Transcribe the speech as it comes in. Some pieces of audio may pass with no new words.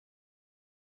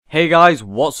Hey guys,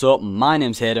 what's up? My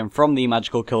name's Hayden from the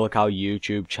Magical Killer Cow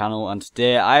YouTube channel, and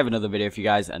today I have another video for you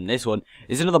guys, and this one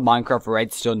is another Minecraft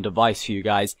redstone device for you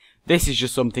guys. This is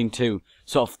just something to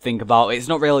sort of think about. It's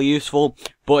not really useful,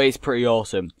 but it's pretty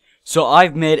awesome. So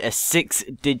I've made a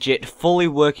 6-digit fully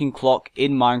working clock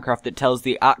in Minecraft that tells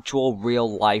the actual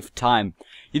real life time.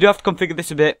 You do have to configure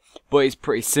this a bit, but it's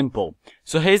pretty simple.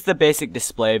 So here's the basic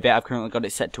display of it. I've currently got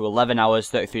it set to 11 hours,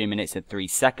 33 minutes and 3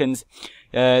 seconds.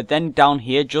 Then down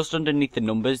here, just underneath the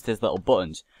numbers, there's little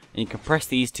buttons. And you can press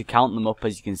these to count them up,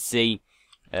 as you can see.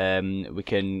 We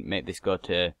can make this go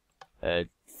to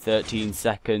 13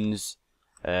 seconds.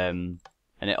 And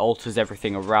it alters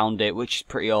everything around it, which is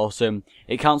pretty awesome.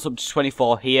 It counts up to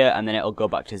 24 here, and then it'll go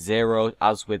back to 0,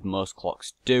 as with most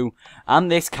clocks do.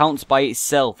 And this counts by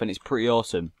itself, and it's pretty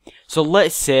awesome. So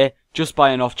let's say, just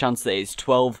by an off chance that it's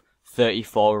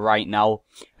 12:34 right now,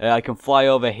 I can fly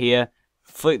over here,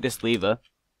 flick this lever,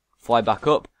 fly back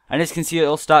up, and as you can see,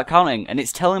 it'll start counting, and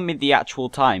it's telling me the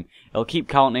actual time. It'll keep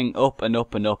counting up and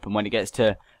up and up, and when it gets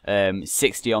to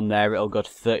 60 on there, it'll go to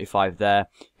 35 there.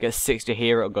 Gets 60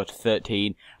 here, it'll go to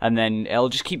 13, and then it'll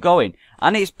just keep going.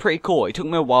 And it's pretty cool. It took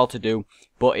me a while to do,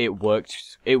 but it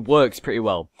worked. It works pretty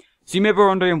well. So you may be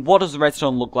wondering, what does the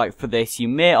redstone look like for this? You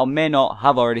may or may not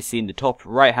have already seen the top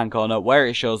right hand corner where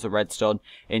it shows the redstone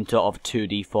in sort of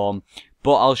 2D form,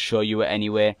 but I'll show you it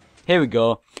anyway. Here we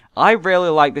go. I really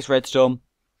like this redstone,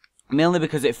 mainly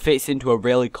because it fits into a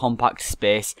really compact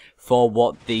space for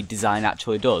what the design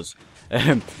actually does.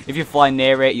 If you fly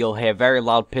near it, you'll hear very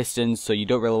loud pistons, so you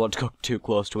don't really want to go too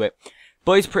close to it.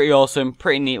 But it's pretty awesome,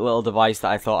 pretty neat little device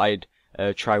that I thought I'd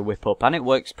try whip up, and it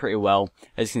works pretty well.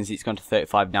 As you can see, it's gone to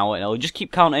 35 now, and it'll just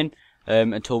keep counting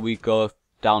until we go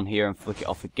down here and flick it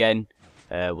off again.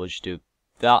 We'll just do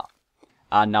that,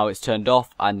 and now it's turned off,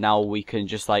 and now we can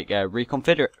just like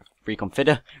reconfigure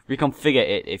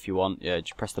it if you want.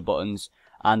 Just press the buttons,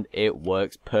 and it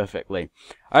works perfectly.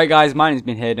 Alright guys, my name's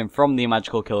been Hayden from the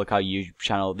Magical Killer Cow YouTube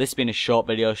channel. This has been a short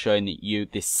video showing you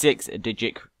this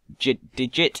 6-digit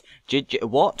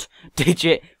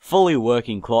fully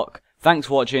working clock. Thanks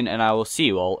for watching, and I will see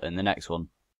you all in the next one.